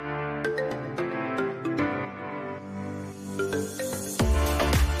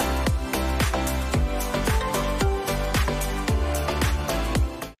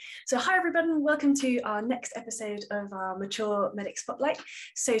So hi everyone, welcome to our next episode of our Mature Medic Spotlight.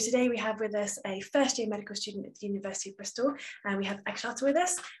 So today we have with us a first year medical student at the University of Bristol, and we have Akshata with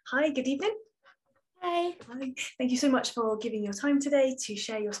us. Hi, good evening. Hi. Hi. Thank you so much for giving your time today to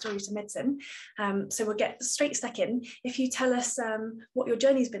share your story to medicine. So we'll get straight stuck in. If you tell us what your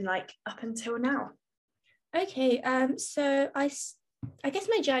journey's been like up until now. Okay, so I guess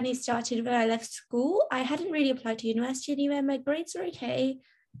my journey started when I left school. I hadn't really applied to university anywhere. My grades were okay.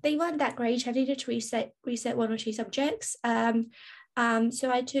 They weren't that great. I needed to reset one or two subjects. So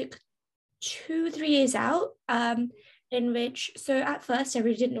I took 2-3 years out, in which, so at first I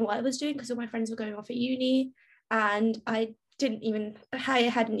really didn't know what I was doing because all my friends were going off at uni and I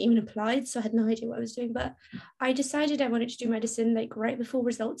hadn't even applied, so I had no idea what I was doing. But I decided I wanted to do medicine like right before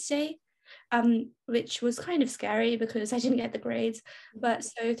results day, which was kind of scary because I didn't get the grades. But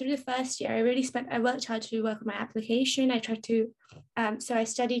so through the first year, I worked hard to work on my application. I tried to, so I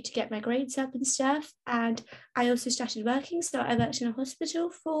studied to get my grades up and stuff. And I also started working. So I worked in a hospital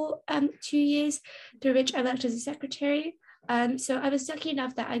for 2 years, through which I worked as a secretary. So I was lucky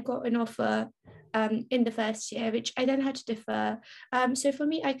enough that I got an offer in the first year, which I then had to defer. So for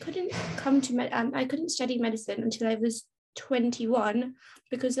me, I couldn't I couldn't study medicine until I was 21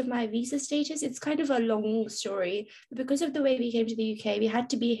 because of my visa status. It's kind of a long story. Because of the way we came to the UK, we had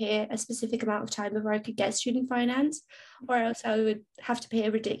to be here a specific amount of time before I could get student finance, or else I would have to pay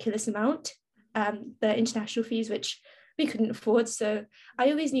a ridiculous amount, the international fees, which we couldn't afford. So I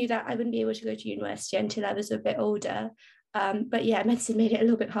always knew that I wouldn't be able to go to university until I was a bit older. But yeah, medicine made it a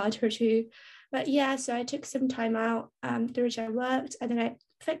little bit harder too. But yeah, so I took some time out, through which I worked, and then I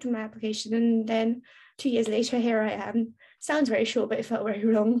perfected my application, and then 2 years later, here I am. Sounds very short, but it felt very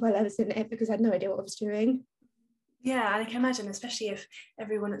long while I was in it because I had no idea what I was doing. Yeah, and I can imagine, especially if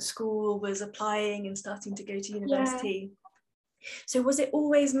everyone at school was applying and starting to go to university. Yeah. So was it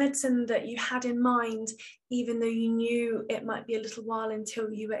always medicine that you had in mind, even though you knew it might be a little while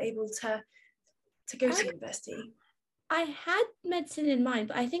until you were able to go to university? I had medicine in mind,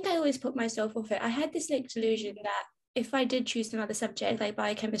 but I think I always put myself off it. I had this like delusion that if I did choose another subject like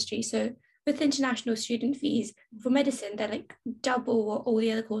biochemistry, so with international student fees for medicine, they're like double what all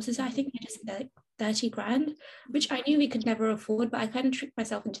the other courses are. I think medicine, they're like 30 grand, which I knew we could never afford, but I kind of tricked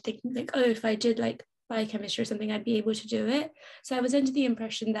myself into thinking like, oh, if I did like biochemistry or something, I'd be able to do it. So I was under the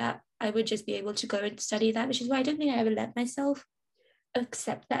impression that I would just be able to go and study that, which is why I don't think I ever let myself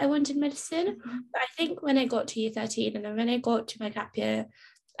accept that I wanted medicine. But I think when I got to year 13 and then when I got to my gap year,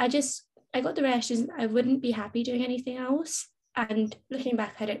 I got the realization I wouldn't be happy doing anything else. And looking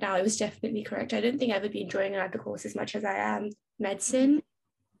back at it now, I was definitely correct. I don't think I would be enjoying another course as much as I am medicine.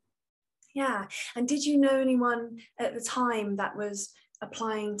 Yeah. And did you know anyone at the time that was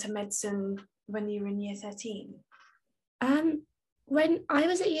applying to medicine when you were in year 13? When I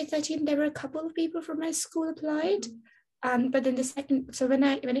was at year 13, there were a couple of people from my school applied. But then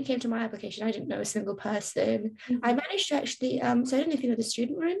when it came to my application, I didn't know a single person. I managed to actually, so I don't know if you know the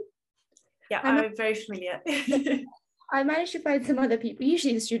student room. Yeah, I'm very familiar. I managed to find some other people.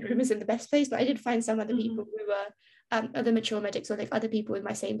 Usually the student room isn't the best place, but I did find some other people who were other mature medics or like other people in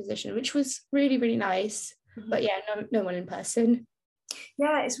my same position, which was really, really nice. But yeah, no one in person.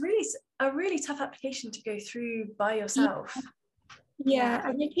 Yeah, it's really a really tough application to go through by yourself. Yeah,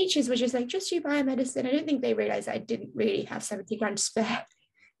 and the teachers were just like, just do biomedicine. I don't think they realised I didn't really have 70 grand to spare.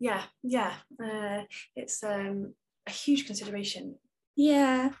 Yeah. It's a huge consideration.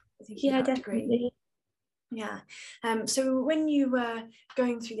 Yeah, definitely. Yeah. So when you were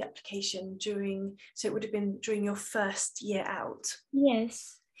going through the application so it would have been during your first year out.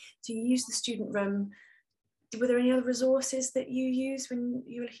 Yes. So you used the student room. Were there any other resources that you used when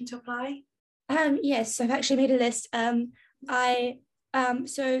you were looking to apply? Yes, I've actually made a list. I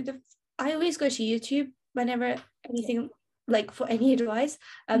always go to YouTube whenever anything like for any advice.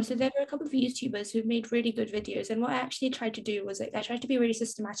 So there were a couple of YouTubers who made really good videos, and what I actually tried to do was like I tried to be really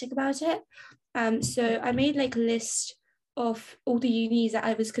systematic about it. So I made like a list of all the unis that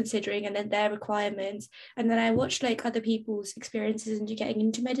I was considering and then their requirements, and then I watched like other people's experiences into getting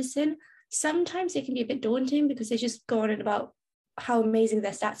into medicine. Sometimes it can be a bit daunting because they just go on and about how amazing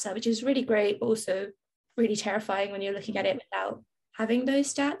their stats are, which is really great, but also really terrifying when you're looking at it without having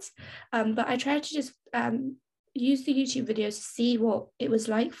those stats. But I tried to just use the YouTube videos to see what it was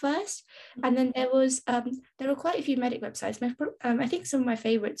like first. And then there were quite a few medic websites. I think some of my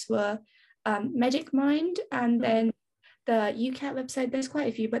favorites were Medic Mind and then the UCAT website. There's quite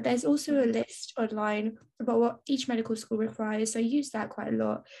a few, but there's also a list online about what each medical school requires. So I use that quite a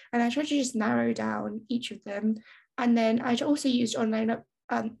lot. And I try to just narrow down each of them. And then I also used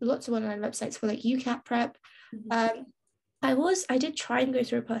lots of online websites for like UCAT prep. I did try and go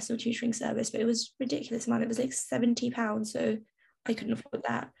through a personal tutoring service, but it was ridiculous amount. It was like £70, so I couldn't afford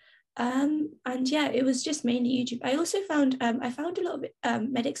that. And yeah, it was just mainly YouTube. I also found I found a lot of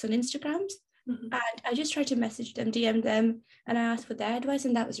medics on Instagrams, and I just tried to message them, DM them, and I asked for their advice,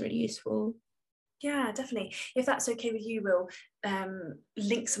 and that was really useful. Yeah, definitely. If that's okay with you, we'll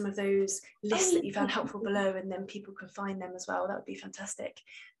link some of those lists that you found helpful below, and then people can find them as well. That would be fantastic.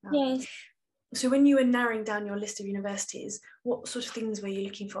 Yes. So when you were narrowing down your list of universities, what sort of things were you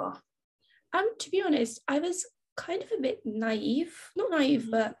looking for? To be honest, I was kind of a bit naive. Not naive,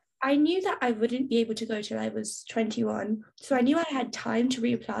 but I knew that I wouldn't be able to go till I was 21. So I knew I had time to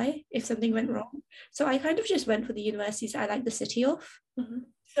reapply if something went wrong. So I kind of just went for the universities I like the city of.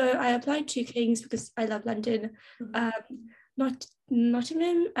 So I applied to King's because I love London,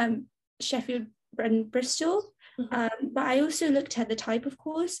 Nottingham, Sheffield, and Bristol. But I also looked at the type of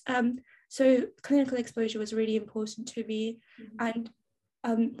course. So clinical exposure was really important to me, and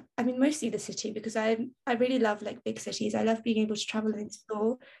I mean mostly the city, because I really love like big cities. I love being able to travel and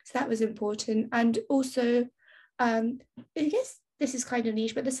explore, so that was important. And also, I guess this is kind of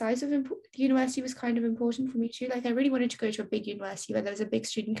niche, but the size of the university was kind of important for me too. Like I really wanted to go to a big university where there was a big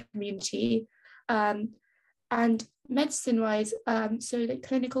student community, and medicine wise, so like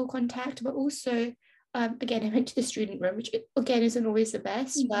clinical contact, but also again I went to the student room, which again isn't always the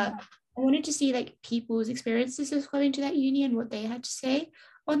best, but I wanted to see like people's experiences of going to that uni and what they had to say.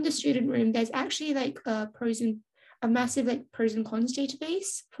 On the student room, there's actually like a massive like pros and cons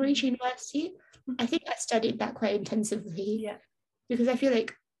database for each university. I think I studied that quite intensively, because I feel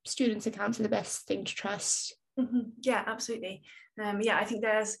like students' accounts are the best thing to trust. Yeah, absolutely. Yeah, I think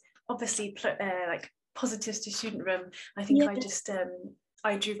there's obviously like positives to student room. I think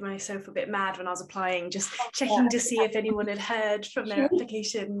I drove myself a bit mad when I was applying, just checking to see if anyone had heard from their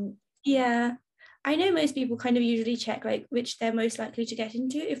application. Yeah, I know most people kind of usually check like which they're most likely to get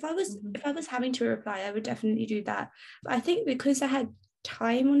into. If I was having to reply, I would definitely do that. But I think because I had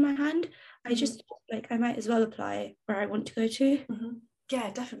time on my hand, I just like I might as well apply where I want to go to.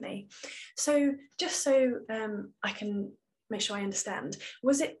 Yeah, definitely. So just so I can make sure I understand,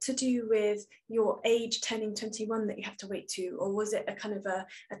 was it to do with your age turning 21 that you have to wait to, or was it a kind of a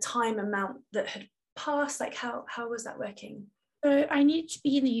time amount that had passed? Like how was that working? So I needed to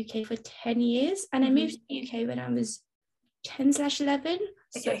be in the UK for 10 years, and I moved to the UK when I was 10/11.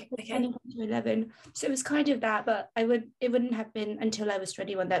 So Okay. 11. So it was kind of that, but it wouldn't have been until I was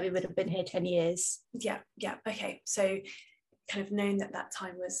 21 that we would have been here 10 years. Yeah. Okay. So kind of known that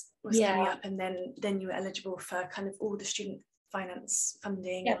time was coming up, and then you were eligible for kind of all the student finance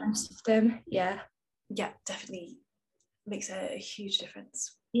funding. Yeah, most of them. Yeah, definitely makes a huge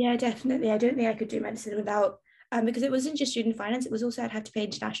difference. Yeah, definitely. I don't think I could do medicine without because it wasn't just student finance, it was also I'd have to pay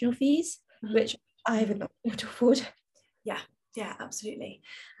international fees, which I haven't been able to afford. Yeah, absolutely.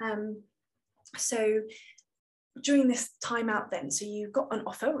 So during this time out then, so you got an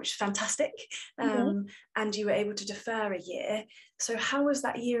offer, which is fantastic, and you were able to defer a year. So how was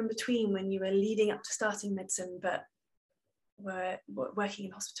that year in between when you were leading up to starting medicine but were working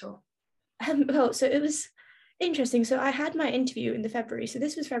in hospital? Well, so it was interesting. So I had my interview in the February. So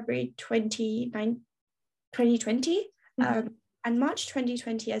this was February 2020. And March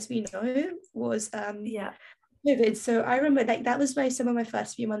 2020, as we know, was COVID. So I remember like that was some of my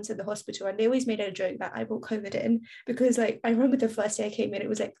first few months in the hospital, and they always made a joke that I brought COVID in, because like I remember the first day I came in, it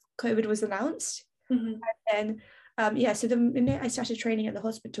was like COVID was announced. And then so the minute I started training at the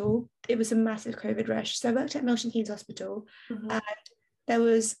hospital, it was a massive COVID rush. So I worked at Milton Keynes Hospital, and there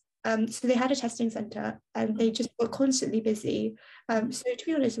was so they had a testing centre, and they just were constantly busy. So to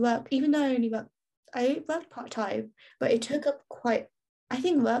be honest, even though I worked part-time, but it took up I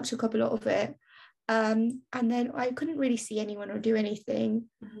think work took up a lot of it. And then I couldn't really see anyone or do anything.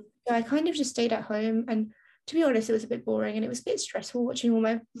 So I kind of just stayed at home, and to be honest, it was a bit boring, and it was a bit stressful watching all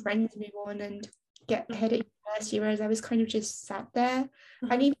my friends move on and get ahead at university, whereas I was kind of just sat there.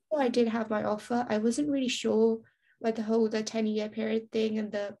 And even though I did have my offer, I wasn't really sure whether the 10-year period thing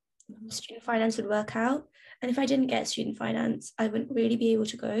and the student finance would work out. And if I didn't get student finance, I wouldn't really be able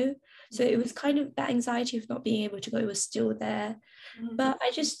to go. So it was kind of that anxiety of not being able to go was still there. But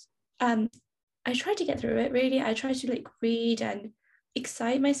I just I tried to get through it, really. I tried to like read and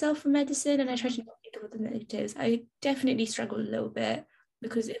excite myself for medicine, and I tried to not think about the negatives. I definitely struggled a little bit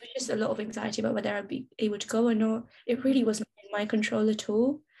because it was just a lot of anxiety about whether I'd be able to go or not. It really wasn't in my control at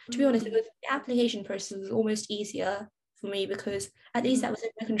all. To be honest, the application process was almost easier for me because at least that was in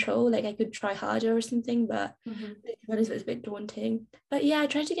my control. Like I could try harder or something, but to be honest, it was a bit daunting. But yeah, I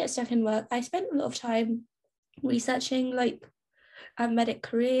tried to get stuck in work. I spent a lot of time researching like medic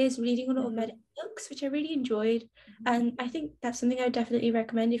careers, reading a lot of medic books, which I really enjoyed. And I think that's something I would definitely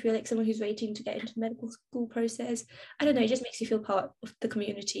recommend if you're like someone who's waiting to get into the medical school process. I don't know, it just makes you feel part of the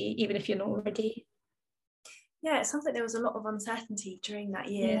community, even if you're not already. Yeah, it sounds like there was a lot of uncertainty during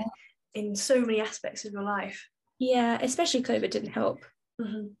that year Yeah. in so many aspects of your life. Yeah, especially COVID didn't help.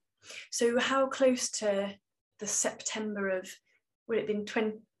 Mm-hmm. So how close to the September of, would it have been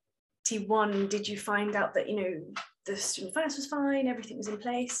 21, did you find out that, the student finance was fine, everything was in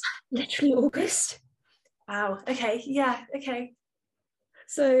place? Literally August. Wow, okay, yeah, okay.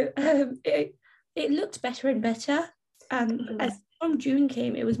 So it looked better and better. As from June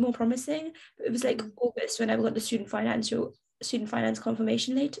came, it was more promising. But it was like August when I got the student finance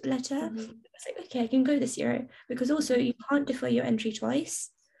confirmation letter. I was like, okay, I can go this year, because also you can't defer your entry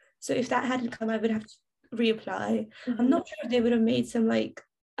twice. So if that hadn't come, I would have to reapply. I'm not sure if they would have made some like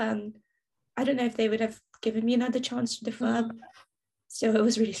I don't know if they would have given me another chance to defer. But still, it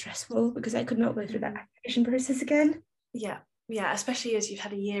was really stressful because I could not go through that application process again. Yeah, especially as you've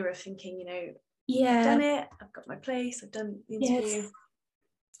had a year of thinking, Yeah, I've done it, I've got my place, I've done the interview. yes.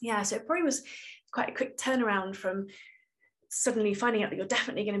 Yeah, so it probably was quite a quick turnaround from suddenly finding out that you're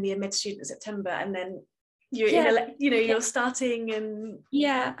definitely going to be a med student in September, and then you're starting. And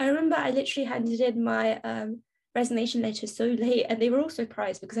yeah, I remember I literally handed in my resignation letter so late, and they were all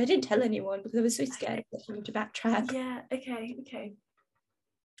surprised because I didn't tell anyone because I was so scared to backtrack. Yeah, okay.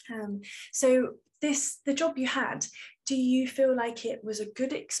 So the job you had, do you feel like it was a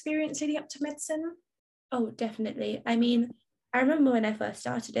good experience leading up to medicine? Oh, definitely. I mean, I remember when I first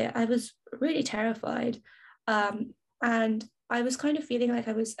started it, I was really terrified. And I was kind of feeling like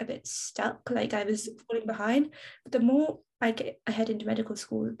I was a bit stuck, like I was falling behind. But the more I head into medical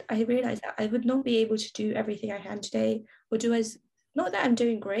school, I realized that I would not be able to do everything I can today, or do as, not that I'm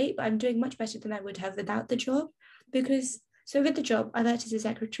doing great, but I'm doing much better than I would have without the job. Because so with the job, I worked as a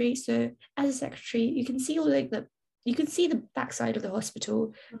secretary. So as a secretary, you can see all like you can see the backside of the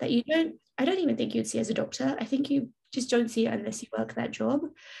hospital that I don't even think you'd see as a doctor. I think you just don't see it unless you work that job.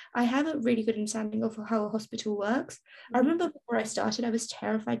 I have a really good understanding of how a hospital works. I remember before I started, I was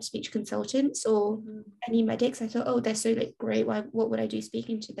terrified to speak to consultants or any medics. I thought, oh, they're so like great. What would I do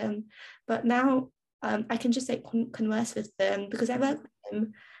speaking to them? But now I can just like converse with them because I work with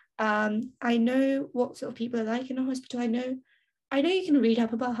them. I know what sort of people are like in a hospital. I know you can read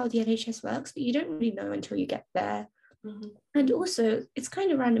up about how the NHS works, but you don't really know until you get there. And also, it's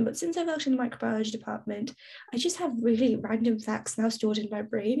kind of random, but since I worked in the microbiology department, I just have really random facts now stored in my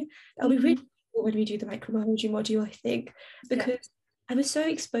brain. That'll be really cool when we do the microbiology module, I think, because I was so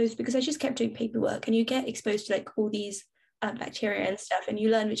exposed because I just kept doing paperwork, and you get exposed to like all these bacteria and stuff, and you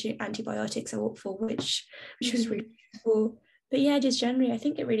learn which antibiotics are what for which was really useful. But yeah, just generally, I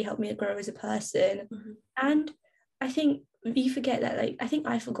think it really helped me grow as a person. And I think you forget that, like, I think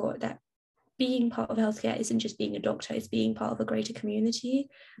I forgot that being part of healthcare isn't just being a doctor, it's being part of a greater community.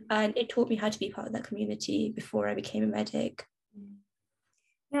 And it taught me how to be part of that community before I became a medic.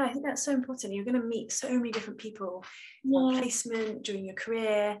 Yeah, I think that's so important. You're going to meet so many different people on placement, during your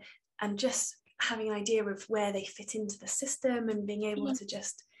career, and just having an idea of where they fit into the system and being able to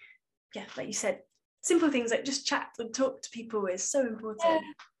just, like you said, simple things like just chat and talk to people is so important.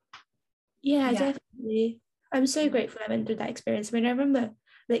 Yeah, definitely. I'm so grateful I went through that experience. I mean, I remember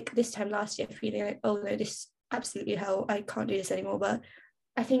like this time last year feeling like, oh no, this absolutely hell, I can't do this anymore. But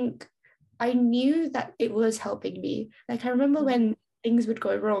I think I knew that it was helping me. Like I remember when things would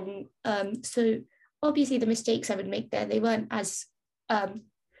go wrong. So obviously the mistakes I would make there, they weren't as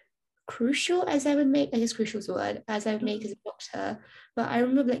crucial as I would make, I guess crucial is the word, as I would make as a doctor. But I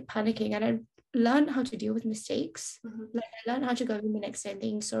remember like panicking, and I learned how to deal with mistakes. Like I learned how to go in the next day and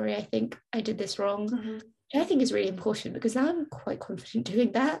thinking, sorry, I think I did this wrong. I think is really important because now I'm quite confident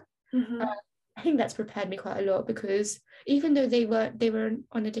doing that. I think that's prepared me quite a lot because even though they were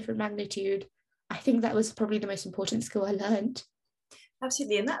on a different magnitude, I think that was probably the most important skill I learned.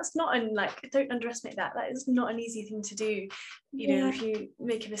 Absolutely, and that's not don't underestimate that. That is not an easy thing to do. You know, if you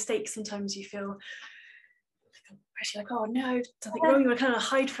make a mistake, sometimes you feel pressure, like, oh no, something wrong. You want to kind of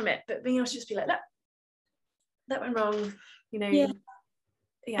hide from it, but being able to just be like, that went wrong. You know. Yeah.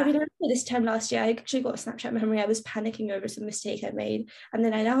 Yeah. I mean, I remember this time last year, I actually got a Snapchat memory. I was panicking over some mistake I made, and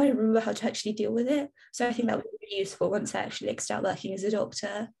then I remember how to actually deal with it. So I think that would be really useful once I actually like start working as a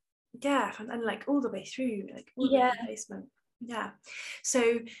doctor. Yeah, and like all the way through, like all the way through placement. Yeah.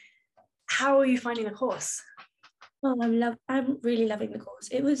 So, how are you finding the course? Oh, I'm really loving the course.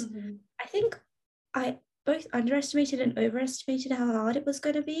 It was, I think, I both underestimated and overestimated how hard it was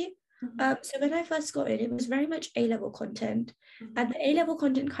going to be. So when I first got in, it was very much A-level content. And the A-level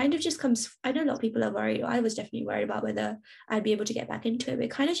content kind of just comes, I know a lot of people are worried, or I was definitely worried about whether I'd be able to get back into it, but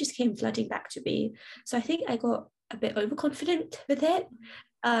it kind of just came flooding back to me. So I think I got a bit overconfident with it.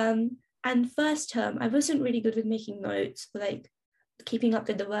 And first term, I wasn't really good with making notes or like keeping up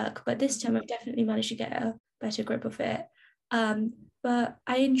with the work, but this term I've definitely managed to get a better grip of it. But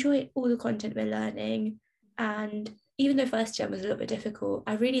I enjoy all the content we're learning, and even though first term was a little bit difficult,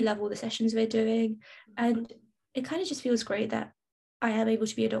 I really love all the sessions we're doing, and it kind of just feels great that I am able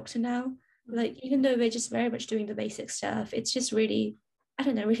to be a doctor now. Like, even though we're just very much doing the basic stuff, it's just really, I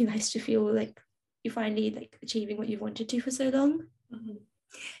don't know, really nice to feel like you finally like achieving what you've wanted to for so long.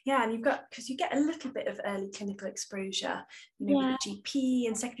 Yeah, and because you get a little bit of early clinical exposure, with GP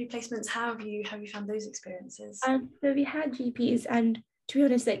and secondary placements. How have you found those experiences? So we had GPs, and to be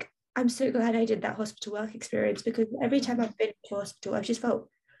honest, like, I'm so glad I did that hospital work experience, because every time I've been to hospital, I've just felt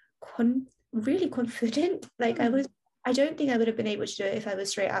really confident. Like, I don't think I would have been able to do it if I was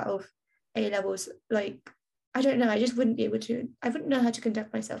straight out of A levels. Like, I don't know, I just wouldn't be able to, I wouldn't know how to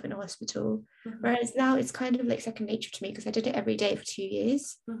conduct myself in a hospital. Whereas now it's kind of like second nature to me, because I did it every day for 2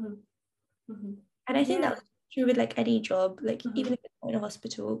 years. And I think that was true with like any job, like even if it's not in a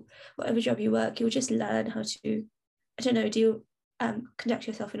hospital, whatever job you work, you'll just learn how to, I don't know, conduct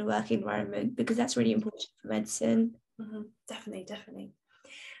yourself in a work environment, because that's really important for medicine. Definitely.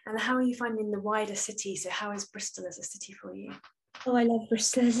 And how are you finding the wider city? So how is Bristol as a city for you? Oh, I love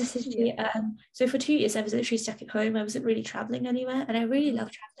Bristol as a city. So for 2 years I was literally stuck at home. I wasn't really traveling anywhere, and I really love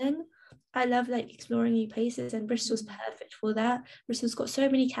traveling. I love like exploring new places, and Bristol's perfect for that. Bristol's got so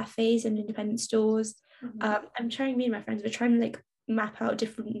many cafes and independent stores. Me and my friends, we're trying to like map out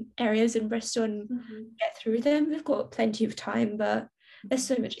different areas in Bristol and get through them. We've got plenty of time, but there's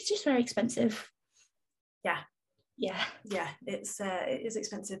so much. It's just very expensive. It is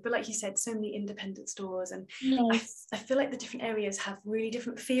expensive, but like you said, so many independent stores, and yes. I feel like the different areas have really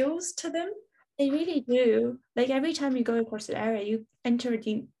different feels to them. They really do. Like, every time you go across an area, you enter a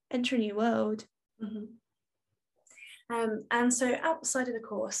new world. And so outside of the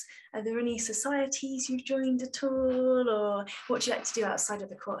course, are there any societies you've joined at all, or what do you like to do outside of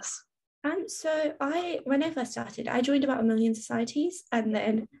the course? So when I first started, I joined about 1 million societies, and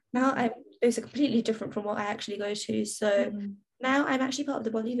then now those are completely different from what I actually go to. So now I'm actually part of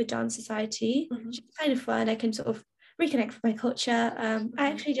the Bollywood Dance Society, which is kind of fun. I can sort of reconnect with my culture. I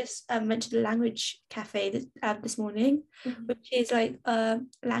actually just went to the language cafe this morning, which is like a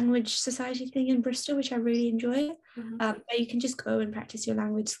language society thing in Bristol, which I really enjoy. Where you can just go and practice your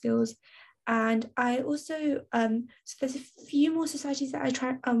language skills. And I also so there's a few more societies that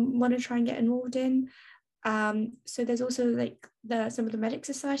I want to try and get involved in. So there's also like some of the medic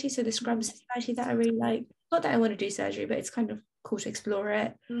societies, so the Scrum Society that I really like. Not that I want to do surgery, but it's kind of cool to explore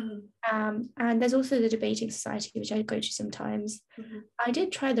it. And there's also the Debating Society, which I go to sometimes. I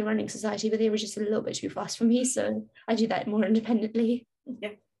did try the Running Society, but they were just a little bit too fast for me, so I do that more independently.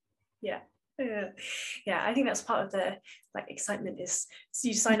 I think that's part of the like excitement, is so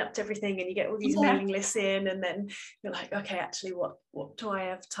you sign up to everything and you get all these mailing lists in, and then you're like, okay, actually what do I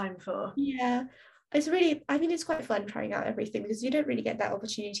have time for? It's really, I mean, it's quite fun trying out everything, because you don't really get that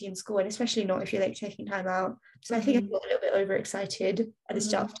opportunity in school, and especially not if you're like taking time out. So I think I got a little bit overexcited at the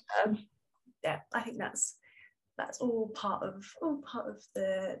start of term. I think that's all part of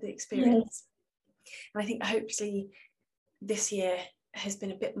the experience. And I think hopefully this year has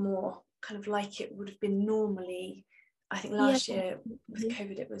been a bit more kind of like it would have been normally. I think last year with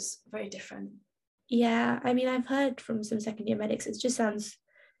COVID it was very different. I mean, I've heard from some second year medics, it just sounds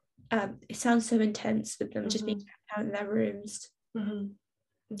it sounds so intense with them just being out in their rooms.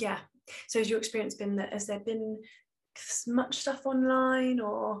 So has your experience been that, has there been much stuff online,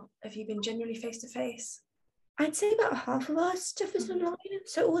 or have you been generally face to face? I'd say about half of our stuff is online.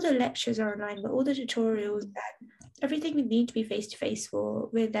 So all the lectures are online, but all the tutorials and everything we need to be face to face for,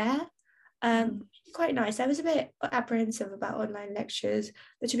 we're there. Quite nice. I was a bit apprehensive about online lectures,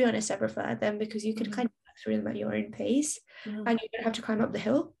 but to be honest, I prefer them, because you can kind of work through them at your own pace, and you don't have to climb up the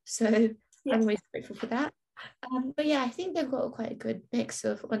hill. So I'm always grateful for that. But I think they've got quite a good mix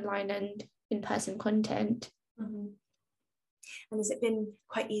of online and in-person content. And has it been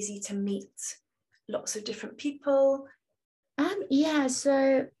quite easy to meet lots of different people?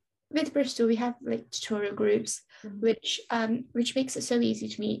 So with Bristol we have like tutorial groups, which makes it so easy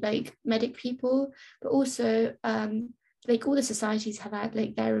to meet like medic people, but also like all the societies have had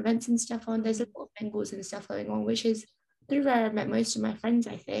like their events and stuff on. There's a lot of Bengals and stuff going on, which is through where I've met most of my friends,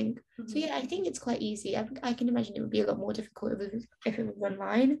 I think. So I think it's quite easy. I can imagine it would be a lot more difficult if it was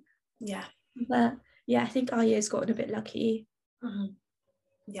online. But I think our year's gotten a bit lucky.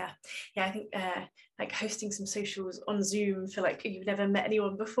 Yeah, I think like hosting some socials on Zoom for like you've never met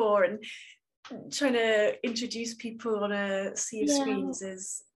anyone before and trying to introduce people on a sea of screens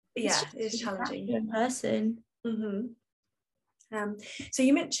is challenging in person. So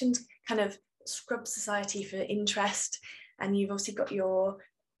you mentioned kind of Scrub Society for interest, and you've obviously got your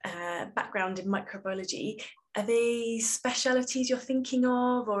background in microbiology. Are they specialities you're thinking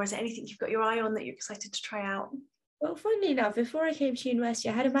of, or is it anything you've got your eye on that you're excited to try out? Well, funnily enough, before I came to university,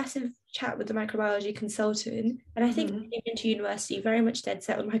 I had a massive chat with the microbiology consultant, and I think I came into university very much dead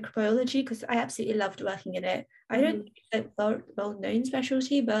set on microbiology because I absolutely loved working in it. I don't think it's a well-known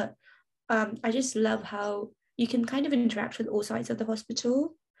specialty, but I just love how you can kind of interact with all sides of the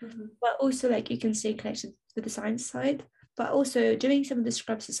hospital, but also like you can stay connected with the science side. But also doing some of the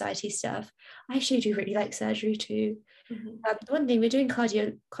Scrub Society stuff, I actually do really like surgery too. The one thing, we're doing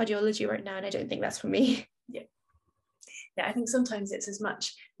cardiology right now, and I don't think that's for me. Yeah, I think sometimes it's as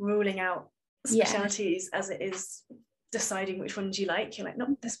much ruling out specialties as it is deciding which ones you like. You're like,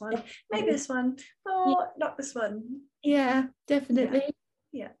 not this one, maybe this one, or not this one. Yeah, definitely.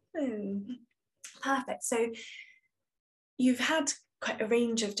 Yeah. Perfect. So you've had quite a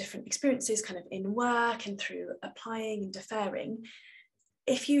range of different experiences kind of in work and through applying and deferring.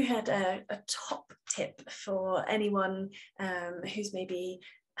 If you had a top tip for anyone who's maybe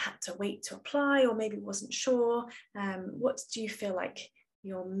had to wait to apply or maybe wasn't sure, what do you feel like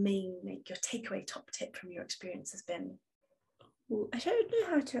your takeaway top tip from your experience has been? I don't know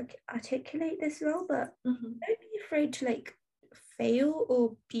how to articulate this well, but don't be afraid to like fail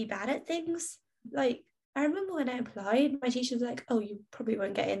or be bad at things. Like I remember when I applied, my teacher was like, "Oh, you probably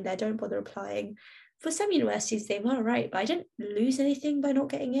won't get in there. Don't bother applying." For some universities, they were right, but I didn't lose anything by not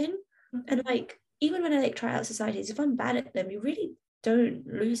getting in. And like even when I like try out societies, if I'm bad at them, you really don't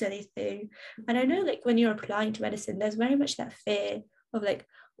lose anything. And I know like when you're applying to medicine, there's very much that fear of like,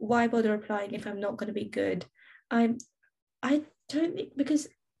 why bother applying if I'm not going to be good? I don't think, because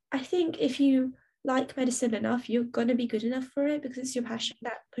I think if you like medicine enough, you're going to be good enough for it because it's your passion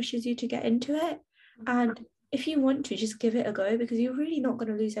that pushes you to get into it. And if you want to, just give it a go because you're really not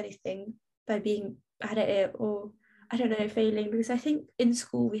going to lose anything by being bad at it or, I don't know, failing. Because I think in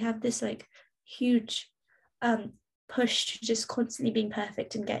school we have this like huge push to just constantly being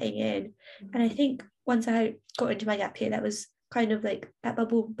perfect and getting in. And I think once I got into my gap year, that was kind of like that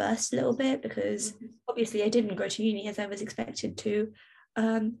bubble burst a little bit because obviously I didn't go to uni as I was expected to.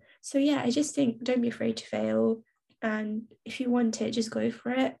 So yeah, I just think don't be afraid to fail. And if you want it, just go for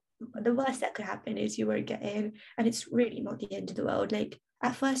it. The worst that could happen is you won't get in, and it's really not the end of the world. Like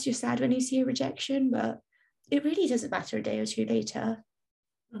at first you're sad when you see a rejection, but it really doesn't matter a day or two later.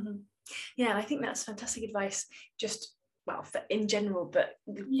 Yeah, and I think that's fantastic advice, just in general, but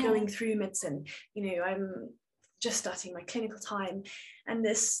going through medicine, I'm just starting my clinical time and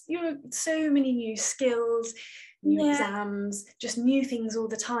there's so many new skills, new exams, just new things all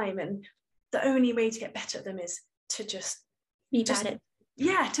the time, and the only way to get better at them is to just be bad at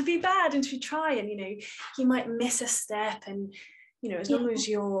to be bad and to try, and you might miss a step, and as long as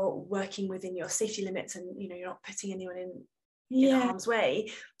you're working within your safety limits and you're not putting anyone in harm's way,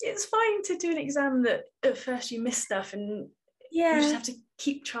 it's fine to do an exam that at first you miss stuff, and you just have to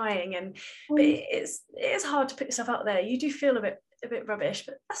keep trying. And but it is hard to put yourself out there. You do feel a bit rubbish,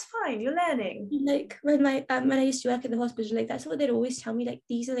 but that's fine, you're learning. Like when I used to work at the hospital, like that's what they'd always tell me, like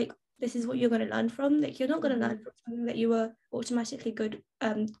these are like, this is what you're going to learn from, like you're not going to learn from something that you were automatically good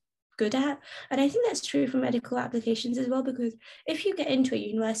at. And I think that's true for medical applications as well, because if you get into a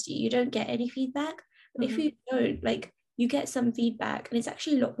university you don't get any feedback, but if you don't, like you get some feedback and it's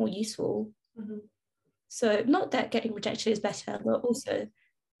actually a lot more useful. So not that getting rejected is better, but also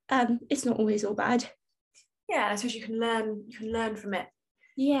it's not always all bad. I suppose you can learn from it,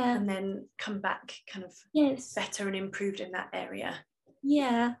 and then come back kind of better and improved in that area.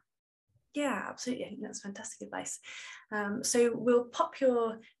 Absolutely. I think that's fantastic advice. So we'll pop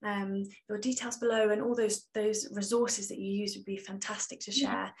your details below, and all those resources that you use would be fantastic to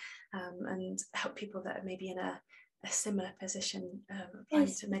share, and help people that are maybe in a similar position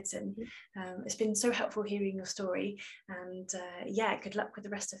applying to medicine. It's been so helpful hearing your story, and good luck with the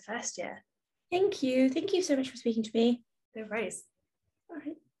rest of first year. Thank you so much for speaking to me. No worries. All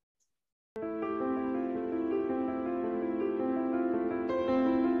right.